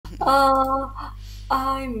Uh,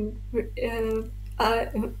 I'm uh,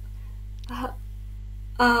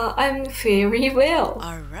 uh, I'm very well.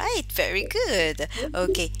 All right, very good.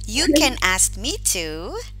 Okay, you can ask me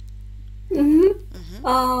too. Mm-hmm. Mhm.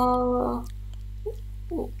 Uh,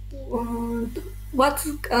 what?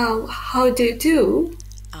 How do you do?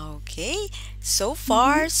 Okay, so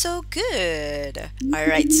Mm-hmm. far so good. All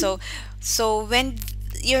right, Mm-hmm. so when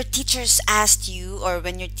your teachers asked you, or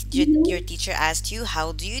when your Mm-hmm. teacher asked you,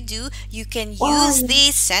 how do you do? You can use Um,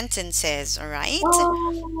 these sentences. All right.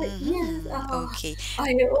 yes. Okay.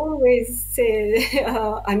 I always say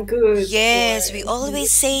I'm good or Yes, we always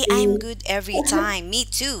say I'm good. good every time. Me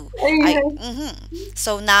too. I Yes.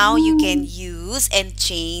 So now you can Mm, use and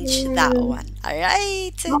change that mm. one. All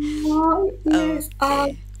right. Yes.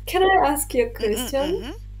 Okay. Can I ask you a question?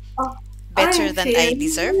 Mm-mm-mm. Uh, Better I'm than I feeling.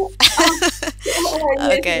 deserve. Yes,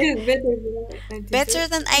 Okay. yes, better than I deserve. Better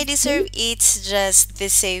than I deserve, it's just the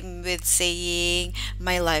same with saying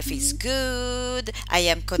my life is good, I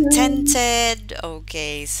am Mm, contented.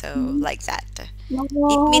 Okay, so mm. like that.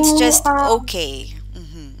 It means No, just okay.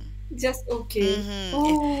 just okay.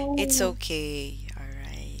 It's Oh, okay. All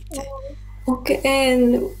right. okay.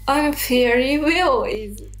 And I'm very well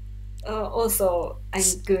is also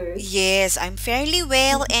I'm good. Yes, I'm fairly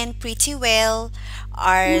well and pretty well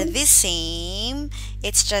are the same.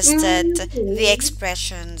 It's just that the Mm,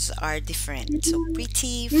 expressions are different. So mm,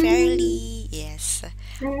 pretty, mm. fairly, yes.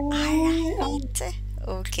 All Oh, right.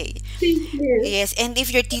 Okay. thank you. Yes, and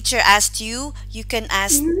if your teacher asked you, you can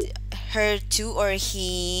ask Mm, her to or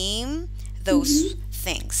him those mm,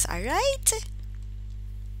 things. All right?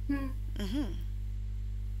 mm. Mm-hmm.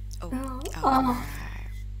 Oh, Uh, all uh,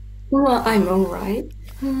 right. well, I'm All all right. right.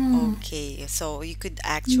 Mm, Okay, so you could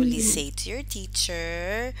actually mm. say to your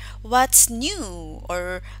teacher, "What's new?"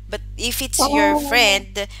 Or, but if it's your Oh,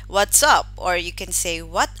 friend, "What's up?" Or you can say,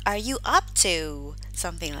 "What are you up to?"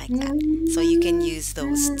 Something like that. So you can mm, use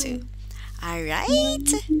those too. mm, All right?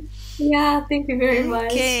 mm. Yeah, thank you very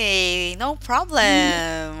much. Okay, no Mm,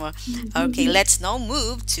 problem. Okay, mm, let's now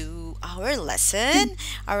move to our lesson.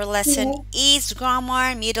 Our lesson yeah. is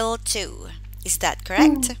Grammar Middle 2. Is that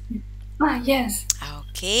correct? Mm. Yes.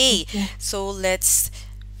 Okay, Yeah. so let's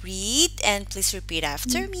read and please repeat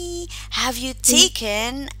after Mm, me. Have you mm.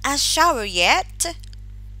 taken a shower yet?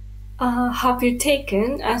 Have you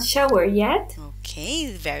taken a shower yet?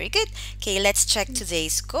 Okay, very good. Okay, let's check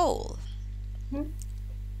today's goal. Mm.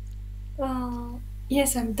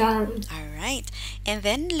 Yes, I'm done. All right, and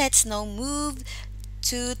then let's now move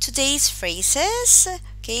to today's phrases.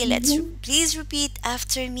 Okay, Mhm. please repeat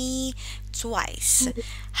after me twice. Mm.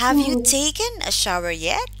 Have you Mm. taken a shower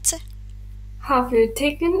yet? Have you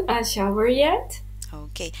taken a shower yet?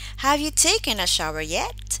 Okay, have you taken a shower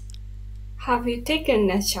yet? Have you taken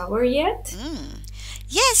a shower yet? Mm.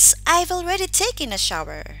 Yes, I've already taken a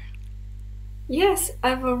shower. Yes,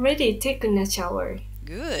 I've already taken a shower.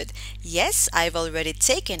 Good. Yes, I've already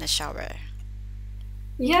taken a shower.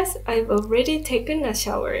 Yes, I've already taken a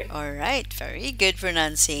shower. All right, very good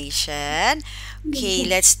pronunciation. Okay, Mhm.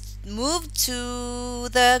 let's move to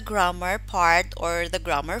the grammar part or the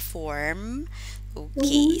grammar form.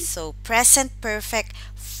 Okay, Mhm. so present perfect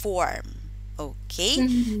form. Okay,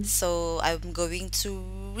 Mhm. so I'm going to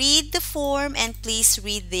read the form and please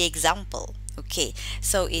read the example. Okay,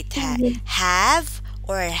 so it Mhm. have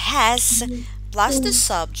or has Mhm. plus the Mhm.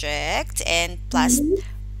 subject and plus Mhm.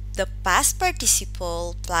 the past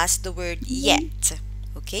participle plus the word yet.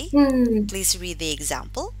 Okay? Mhm. Please read the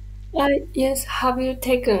example. Yes, have you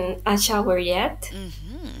taken a shower yet?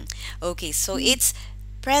 hmm Okay, so it's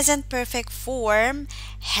present perfect form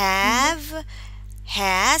Mhm. have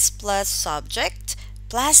has plus subject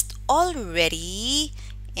plus already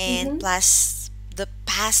and Mhm. plus the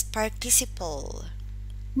past participle.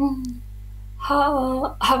 Mhm.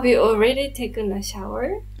 Have you already taken a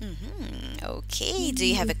shower? Okay, do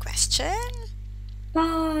you have a Mhm. question?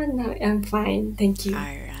 No, I'm fine. Thank All you.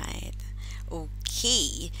 right.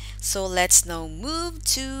 Okay, so let's now move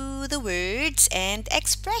to the words and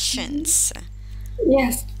Mhm. expressions.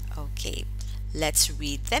 Yes, Okay, let's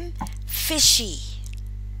read them. Fishy.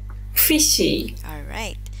 fishy. All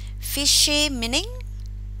right. Fishy meaning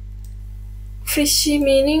Fishy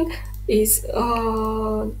meaning is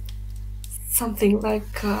something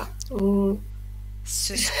like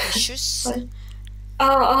suspicious, like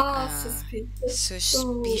uh, suspicious.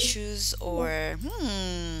 Oh, suspicious, or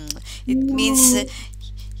it means no.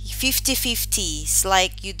 50-50. It's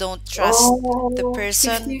like you don't trust the Oh,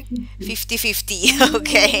 person. 50-50. 50-50. Mm.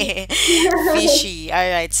 Okay. Fishy. All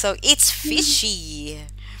right. So it's fishy.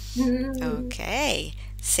 Mm. Okay.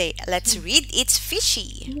 Say, let's read it's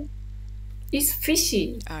fishy. It's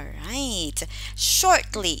fishy. All right.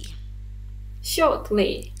 Shortly.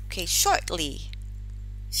 Shortly. Okay, shortly.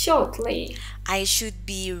 Shortly. I should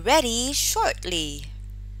be ready shortly.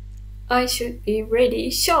 I should be ready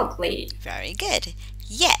shortly. Very good.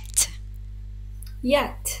 Yet.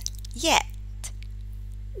 Yet. Yet.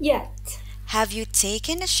 Yet. Have you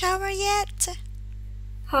taken a shower yet?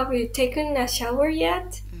 Have you taken a shower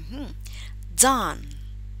yet? Done.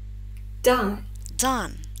 Done.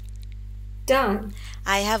 Done. Done.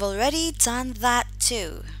 I have already done that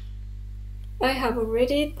too. I have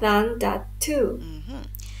already done that too.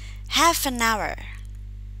 Half an hour.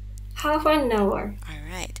 Half an hour. All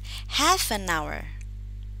right. Half an hour.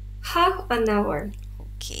 Half an hour.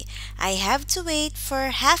 Okay. I have to wait for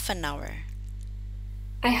half an hour.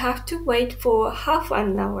 I have to wait for half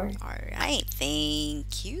an hour. All right.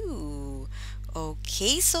 Thank you.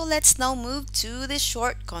 Okay, so let's now move to the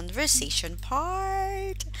short conversation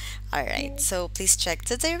part. All right. So please check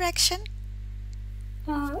the direction.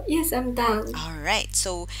 Yes, I'm done. All right.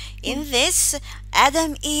 So in this,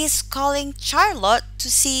 Adam is calling Charlotte to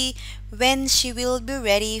see when she will be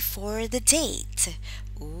ready for the date.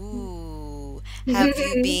 Ooh. Have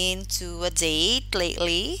you been to a date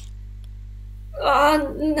lately?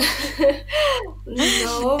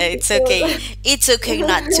 No. It's okay. It's okay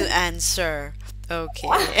not to answer. Okay.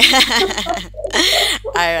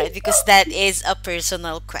 All right, because that is a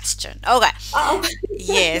personal question. Okay.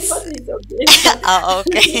 Yes. But it's okay. Oh,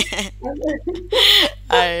 okay.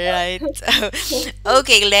 All right.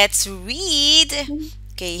 Okay, let's read.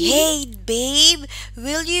 Okay. Hey, babe,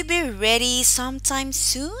 will you be ready sometime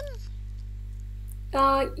soon?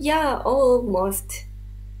 Yeah, almost.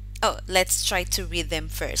 Oh, let's try to read them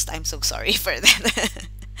first. I'm so sorry for that.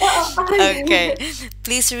 Okay. Okay.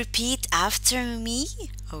 Please repeat after me.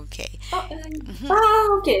 Okay.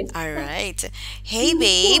 Okay. All right. Hey,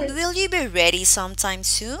 babe, Sorry. will you be ready sometime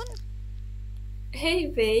soon? Hey,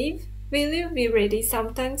 babe, will you be ready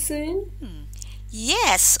sometime soon?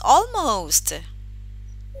 Yes, almost.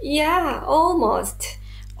 Yeah, almost.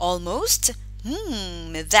 Almost?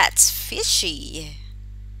 That's fishy.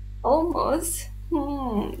 Almost.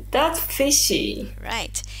 That's fishy.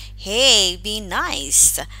 Right. Hey, be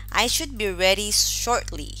nice. I should be ready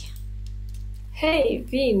shortly. Hey,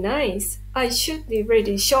 be nice. I should be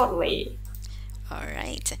ready shortly. All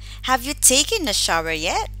right. Have you taken a shower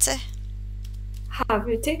yet? Have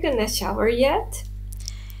you taken a shower yet?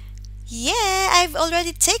 Yeah, I've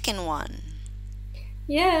already taken one.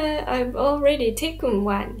 Yeah, I've already taken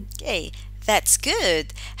one. Okay, that's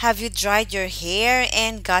good. Have you dried your hair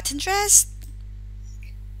and gotten dressed?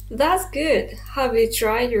 That's good. Have you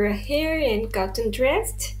dried your hair and gotten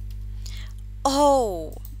dressed?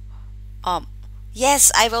 Oh,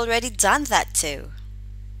 yes, I've already done that too.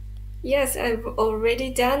 Yes, I've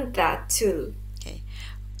already done that too. Okay.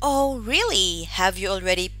 Oh, really? Have you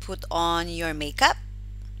already put on your makeup?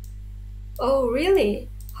 Oh, really?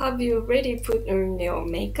 Have you already put on your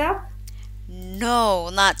makeup? No,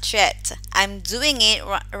 not yet. I'm doing it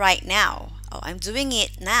right now. Oh, I'm doing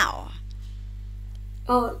it now.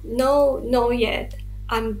 Oh, no, no yet.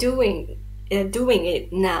 I'm doing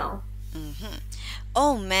it now.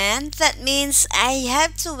 Oh man, that means I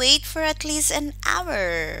have to wait for at least an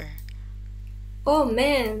hour. Oh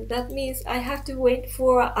man, that means I have to wait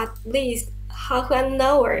for at least half an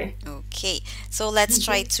hour. Okay, so let's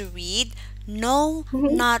try to read no,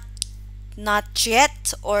 Mhm. not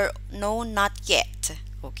yet or no, not yet.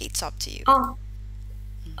 Okay, it's up to you. Oh,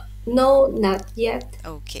 no, not yet.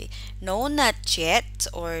 Okay, no, not yet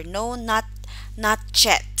or no, not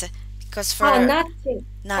yet. Because for Not yet.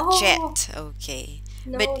 not Oh, yet. Okay,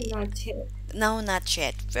 no, but not yet. no, not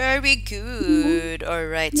yet. Very good. All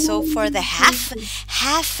right. So for the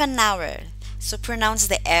half an hour. So pronounce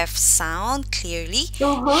the F sound clearly.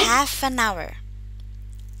 Uh-huh. Half an hour.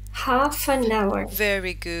 Half an hour.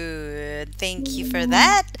 Very good. Thank you for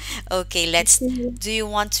that. Okay, let's. Do you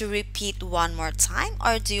want to repeat one more time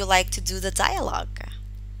or do you like to do the dialogue?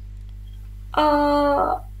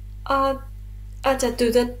 Uh, uh, just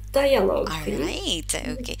do the dialogue, All please. right.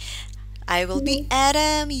 Okay. I will be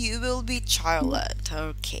Adam, you will be Charlotte.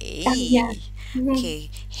 Okay. Yeah. Okay.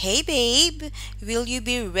 Hey, babe, will you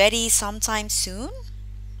be ready sometime soon?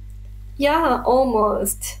 Yeah,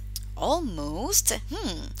 almost. Almost?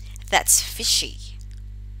 That's fishy.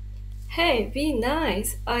 Hey, be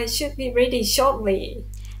nice. I should be ready shortly.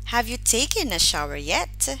 Have you taken a shower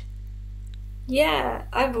yet? Yeah,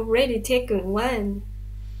 I've already taken one.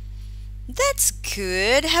 That's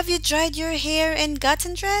good. Have you dried your hair and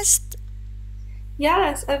gotten dressed?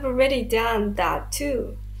 Yes, I've already done that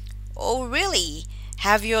too. Oh, really?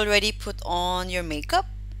 Have you already put on your makeup?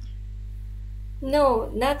 No,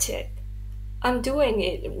 not yet. I'm doing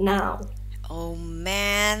it now. Oh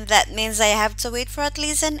man, that means I have to wait for at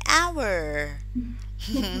least an hour.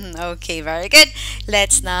 Okay, very good.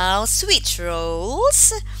 Let's now switch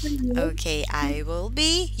roles. Okay, you will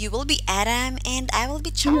be Adam, and I will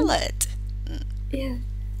be Charlotte. Yeah.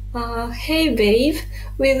 Hey babe,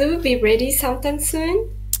 will you be ready sometime soon?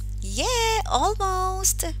 Yeah,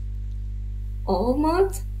 almost.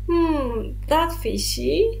 Almost? That's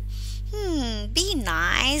fishy. Be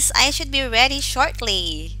nice. I should be ready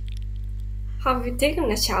shortly. Have you taken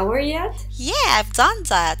a shower yet? Yeah, I've done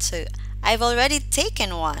that. So I've already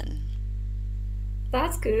taken one.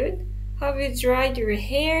 That's good. Have you dried your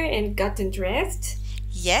hair and gotten dressed?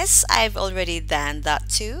 Yes, I've already done that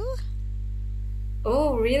too.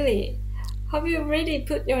 Oh, really? Have you already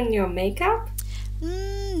put on your makeup?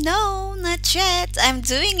 No, not yet. I'm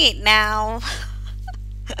doing it now.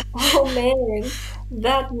 Oh man,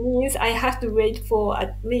 that means I have to wait for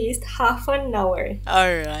at least half an hour.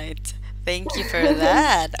 All right. Thank you for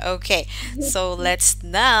that. Okay, so let's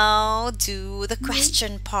now do the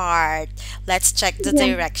question part. Let's check the Yeah.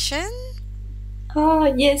 direction. Oh,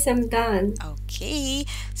 yes, I'm done. Okay,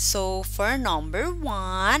 so for number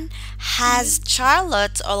one, has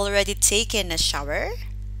Charlotte already taken a shower?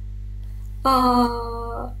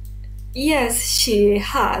 Uh, yes, she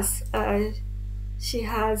has. She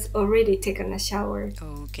has already taken a shower.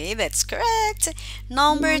 Okay, that's correct.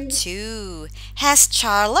 Number two, has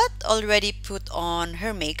Charlotte already put on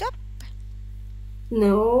her makeup?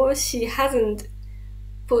 No, she hasn't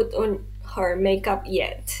put on her makeup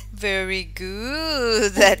yet. Very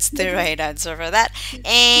good. That's the right answer for that.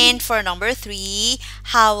 And for number three,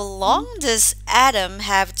 how long does Adam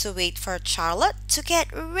have to wait for Charlotte to get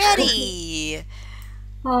ready?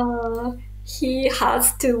 Uh, he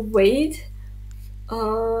has to wait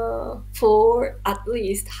for at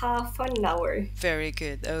least half an hour. Very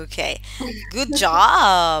good. Okay. Good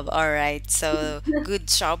job. All right. So, good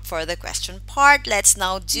job for the question part. Let's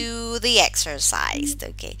now do the exercise.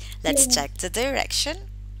 Okay. Let's Yeah. check the direction.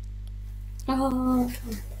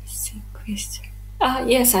 Question.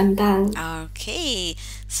 Yes, I'm done. Okay.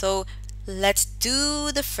 So, let's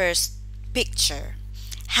do the first picture.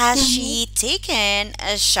 Has Mhm. she taken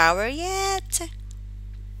a shower yet?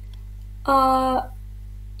 Uh,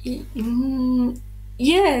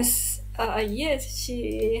 yes. Yes,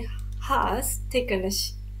 she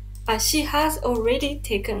has already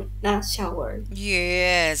taken a shower.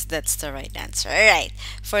 Yes, that's the right answer. All right.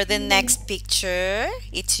 For the next picture,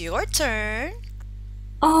 it's your turn.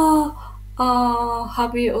 Uh,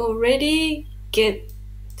 have you already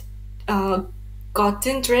uh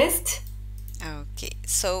gotten dressed? Okay,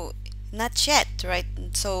 so not yet, right?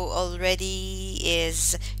 So already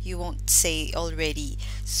is you won't say already.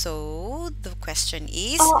 So the question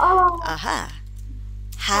is, Oh, aha,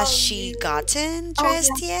 has have she you? gotten Oh,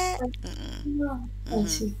 dressed yet? yeah. Has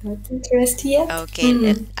Mm-hmm. she gotten dressed yet?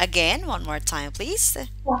 Okay, again, one more time, please.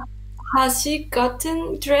 Has she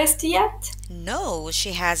gotten dressed yet? No,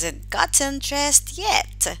 she hasn't gotten dressed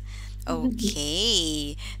yet.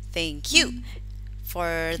 Okay, thank you.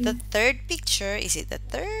 For the third picture, is it the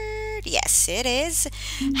third? Yes, it is.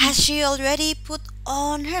 Has she already put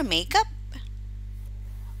on her makeup?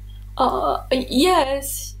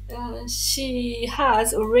 Yes, she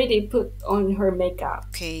has already put on her makeup.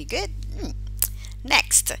 Okay, good.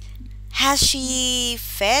 Next, has she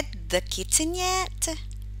fed the kitten yet?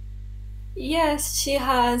 Yes, she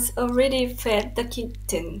has already fed the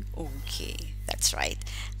kitten. Okay, that's right.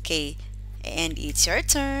 Okay, and it's your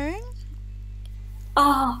turn.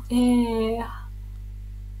 Ah,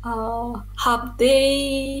 have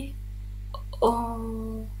they,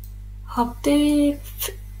 uh, have they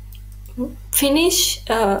finished,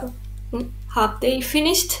 have they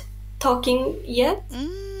finished talking yet?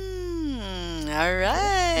 All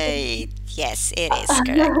right. Yes, it is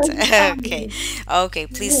correct. Okay. Okay,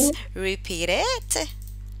 please repeat it.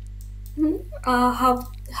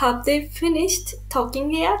 Have they finished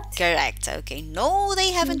talking yet? Correct. Okay. No,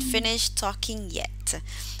 they haven't finished talking yet.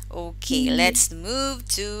 Okay, let's move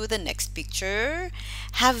to the next picture.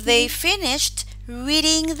 Have they finished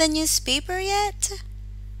reading the newspaper yet?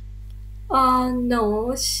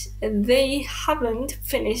 No, they haven't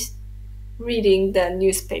finished reading the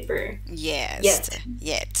newspaper Yes, yet.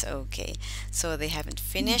 yet. Okay. So they haven't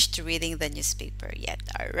finished reading the newspaper yet.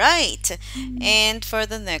 All right. And for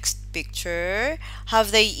the next picture,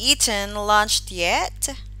 have they eaten lunch yet?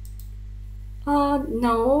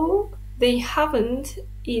 No, they haven't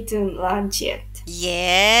eaten lunch yet.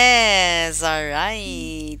 Yes, all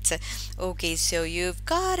right. Okay, so you've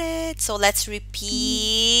got it. So let's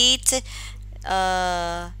repeat.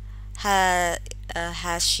 Uh, ha,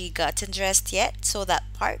 Has she gotten dressed yet? So that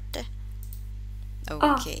part.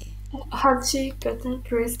 Ah, Okay. has she gotten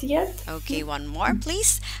dressed yet? Okay, one more,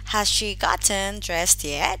 please. Has she gotten dressed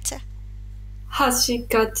yet? Has she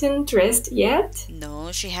gotten dressed yet?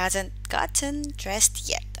 No, she hasn't gotten dressed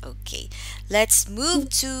yet. Okay, let's move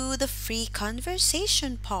to the free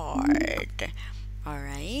conversation part. All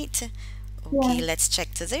right. Okay, Yeah. let's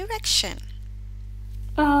check the direction.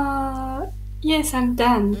 Uh, yes, I'm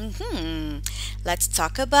done. Hmm. Let's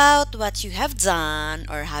talk about what you have done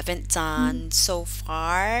or haven't Mm. done so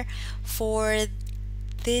far for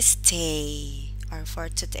this day or for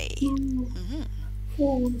today. Mm. Hmm.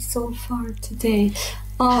 Oh, so far today.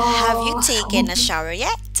 Have you Uh, taken a shower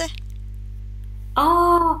yet?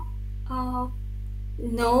 ah, uh,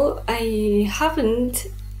 no, I haven't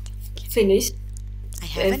finished. I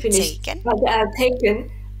haven't Finished, taken. but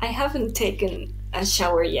taken. I haven't taken a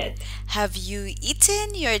shower yet. Have you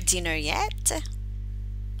eaten your dinner yet?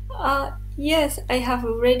 Yes, I have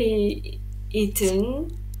already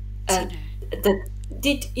eaten. Uh, Dinner. the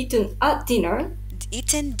did eaten at dinner.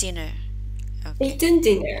 Eaten dinner. Okay. Eaten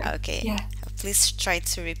dinner. Okay. Yeah. Please try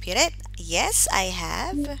to repeat it. Yes, I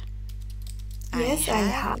have. I Yes, I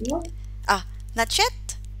have. have. Ah, not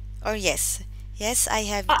yet? Or yes? Yes, I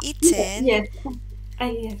have Yes, eaten yes.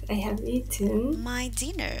 I have eaten my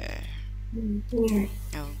dinner. dinner.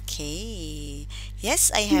 Okay.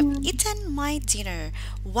 Yes, I have Mm, eaten my dinner.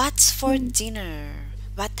 What's for mm. dinner?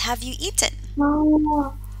 What have you eaten?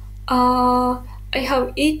 Oh, I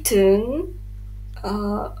have eaten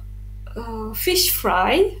uh, fish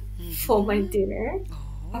fry for my Mm-hmm. dinner.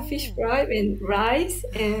 A fish Oh. fry and rice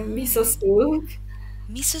and miso Ah. soup.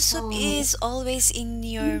 Miso soup Uh, is always in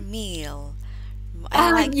your meal. I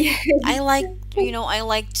like yes. I like I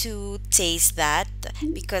like to taste that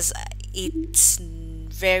because it's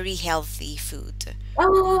very healthy food.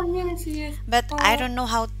 Oh, Hmm. yes, yes. But I Oh, don't know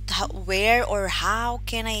where or how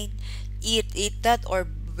can I eat that or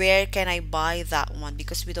where can I buy that one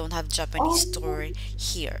because we don't have Japanese oh, store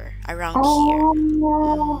here around here.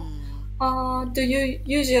 oh. Mm. Do you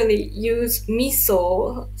usually use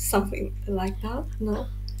miso, something like that? No.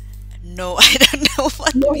 No, I don't know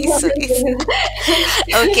what No, miso is.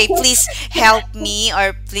 Okay, please help me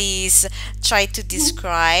or please try to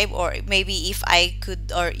describe or maybe if I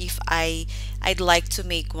could or if I'd like to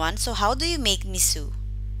make one. So how do you make miso?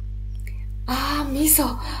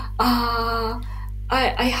 Miso. Uh,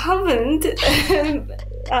 I haven't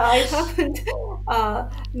I haven't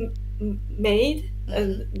made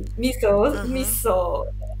Mm-hmm. Uh-huh. miso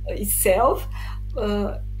itself.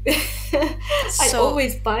 Uh, I So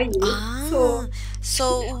always buy it. ah, So,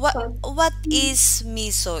 so but what is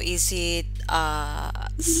miso? Is it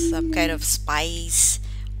some kind of spice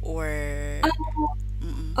or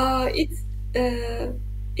mm-mm. it's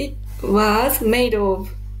it was made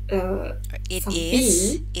of It some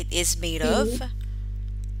is bean. made of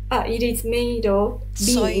Bean. It is made of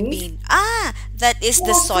beans. soybean. Ah, that is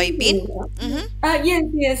the Yeah, soybean. soybean. Mm-hmm. Yes,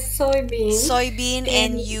 yes, soybean. Soybean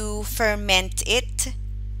and And you ferment it.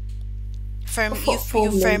 You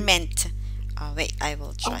for men. ferment. Oh wait, I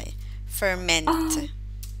will Uh, try. Ferment. uh,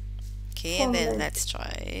 Okay, and for then men. let's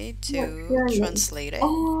try What to ferment? translate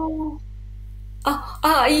it.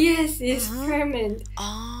 Oh, yes, yes, Uh-huh. ferment.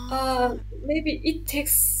 Ah. Maybe it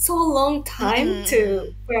takes so long time Mm-mm,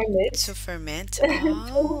 to mm-mm. ferment. To ferment.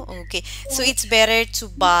 Oh, okay. So it's better to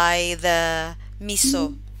buy the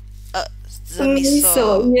miso. Uh, the Miso,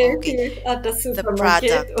 miso. yes, Okay, yes, at the the supermarket.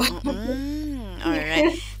 product. Mm-mm. All right.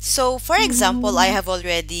 So, for example, I Mm. have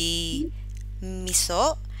already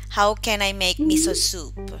miso. How can I make miso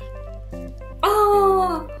soup?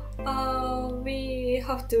 Ah, we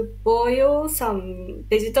have to boil some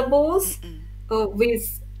vegetables Mm-mm.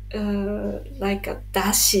 with like a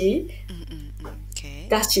Mm-mm.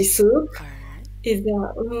 Okay. dashi soup. All right. Is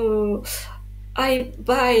I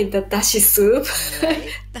buy the dashi soup All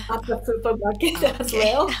right. at the supermarket as Okay.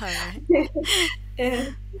 well. All right.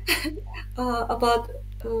 And about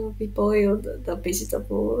we boiled the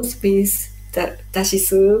vegetables with the dashi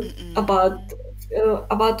soup Mm-mm.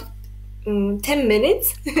 about 10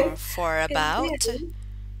 minutes. Or for And about then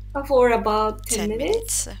for about 10 10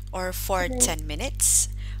 minutes. minutes. Or for uh, 10 minutes.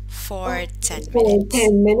 For uh, 10 for minutes.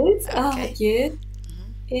 10 minutes. Okay. Yes.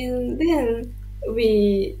 Mhm. And then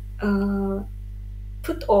we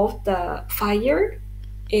put off the fire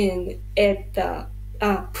and add the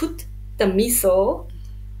put the miso,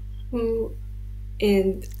 mm,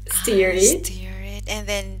 and stir Ah, it. stir it. And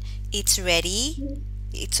then it's ready.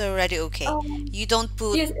 It's already okay. Um, You don't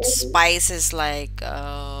put yes, and spices like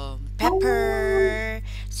um, pepper,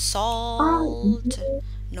 ah, salt.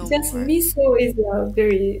 No just more. miso is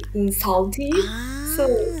very salty, so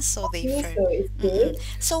So they miso is mm-mm. good.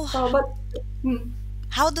 So But mm,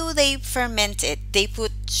 how do they ferment it? They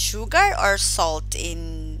put sugar or salt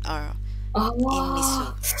in ah,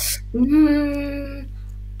 miso. mm,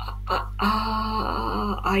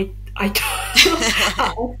 I don't,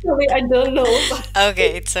 actually I don't know, but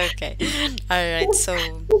Okay, it's okay. All right,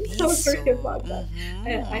 so sorry miso. about that.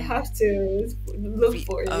 I Mm-hmm. have to look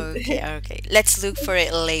for it. Okay, okay. Let's look for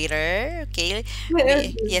it later. Okay.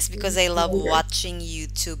 Yes, Yes, because I love later. watching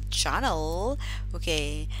YouTube channel.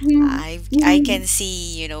 Okay. Mm, I mm. can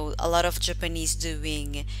see, a lot of Japanese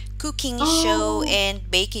doing cooking show Oh, and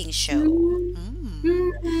baking show. mm,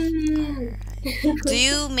 Mm. All mm. right. Do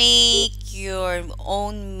you make your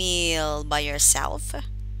own meal by yourself?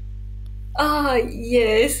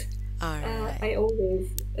 Yes. All right. I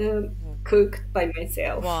always cook by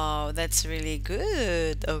myself. Wow, that's really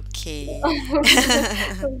good. Okay.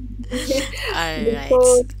 All right.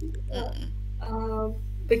 because uh, Mm-mm. uh,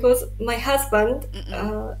 because my husband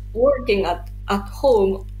Mm-mm. working at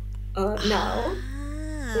home now,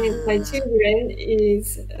 and Ah.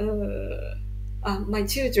 my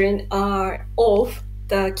children are off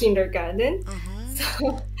the kindergarten, Mm-hmm.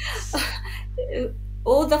 so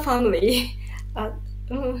all the family uh,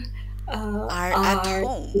 uh, Are at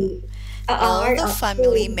home. All are the at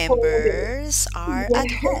family home holding. members are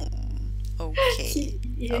at Yeah. home. Okay.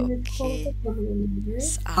 Yes, all Okay. the family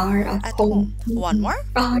members are Are at at home. home. One more.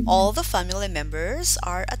 Yes. All the family members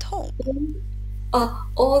are at home.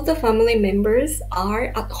 All the family members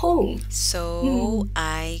are at home. So Mm.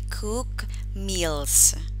 I cook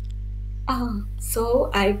meals. So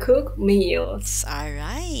I cook meals. All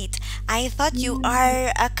right. I thought you Mm.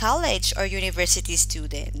 are a college or university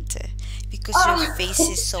student because your Ah, face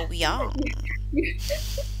is so young.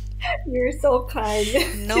 you're so kind.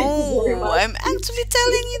 Thank you very No, much. I'm actually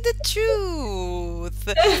telling you the truth.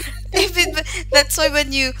 Even that's why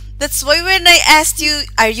when I asked you,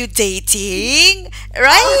 are you dating?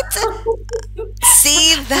 Right?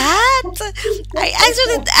 See that? I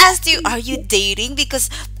actually asked you, are you dating? Because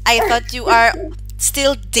I thought you are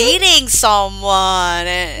still dating someone.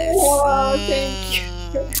 Oh, thank you.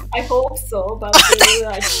 I hope so, but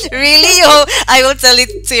I Really? Oh, I will tell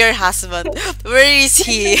it to your husband. Where is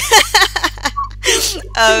he?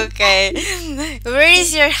 Okay. Where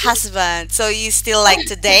is your husband? So you still like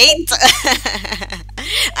to date?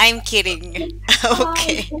 I'm kidding.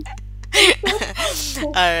 Okay.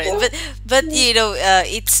 All right. But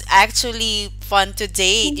it's actually fun to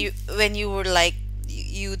date. When you were like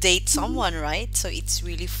you date someone, right? So it's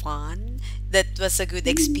really fun. That was a good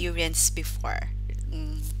experience before.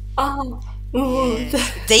 Mm. oh,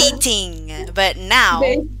 Yes, dating. But now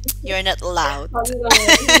they you're not allowed.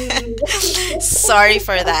 online. Sorry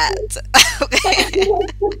for that. Okay.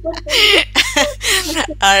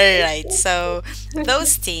 All right. So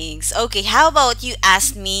those things. Okay. How about you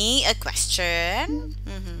ask me a question?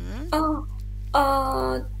 Mm-hmm. Oh,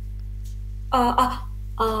 uh, uh,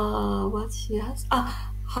 uh, what she has?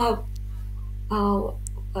 How, uh,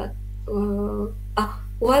 what,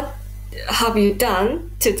 what have you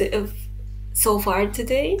done today, so far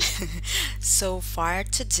today? So far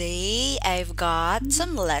today, I've got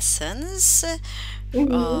some lessons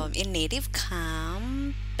Mm-hmm. in native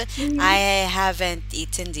camp. I Mm-hmm. haven't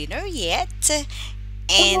eaten dinner yet,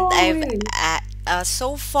 and Oh, I've really?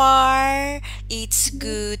 so far it's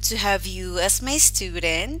good to have you as my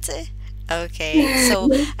student. Okay, so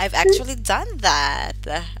I've actually done that.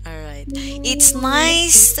 All right, it's Mm.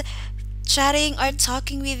 nice chatting or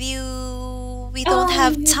talking with you. We don't Oh,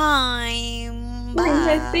 have yes. time.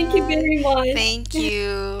 Yes, thank you Bye. very much. Thank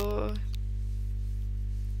you.